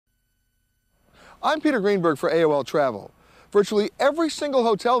I'm Peter Greenberg for AOL Travel. Virtually every single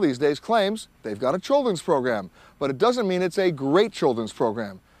hotel these days claims they've got a children's program, but it doesn't mean it's a great children's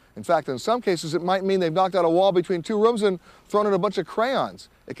program. In fact, in some cases, it might mean they've knocked out a wall between two rooms and thrown in a bunch of crayons.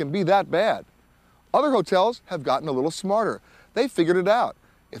 It can be that bad. Other hotels have gotten a little smarter. They figured it out.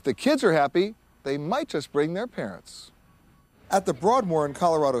 If the kids are happy, they might just bring their parents. At the Broadmoor in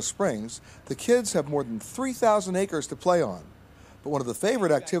Colorado Springs, the kids have more than 3,000 acres to play on. But one of the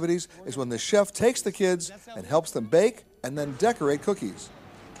favorite activities is when the chef takes the kids and helps them bake and then decorate cookies.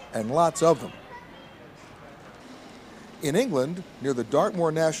 And lots of them. In England, near the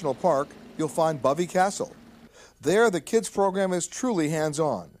Dartmoor National Park, you'll find Bovey Castle. There, the kids' program is truly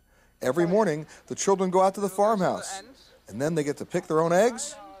hands-on. Every morning, the children go out to the farmhouse, and then they get to pick their own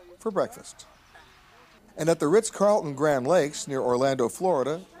eggs for breakfast. And at the Ritz-Carlton Grand Lakes near Orlando,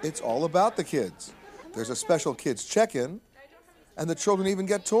 Florida, it's all about the kids. There's a special kids check-in, and the children even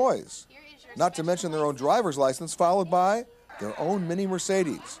get toys, not to mention their own driver's license, followed by their own mini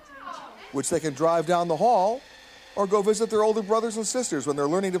Mercedes, which they can drive down the hall or go visit their older brothers and sisters when they're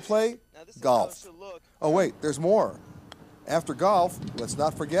learning to play golf. Oh wait, there's more. After golf, let's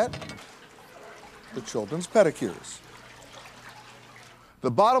not forget the children's pedicures. The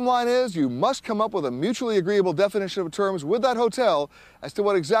bottom line is you must come up with a mutually agreeable definition of terms with that hotel as to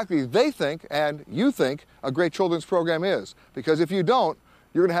what exactly they think and you think a great children's program is. Because if you don't,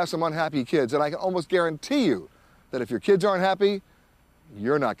 you're going to have some unhappy kids. And I can almost guarantee you that if your kids aren't happy,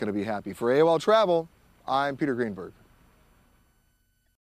 you're not going to be happy. For AOL Travel, I'm Peter Greenberg.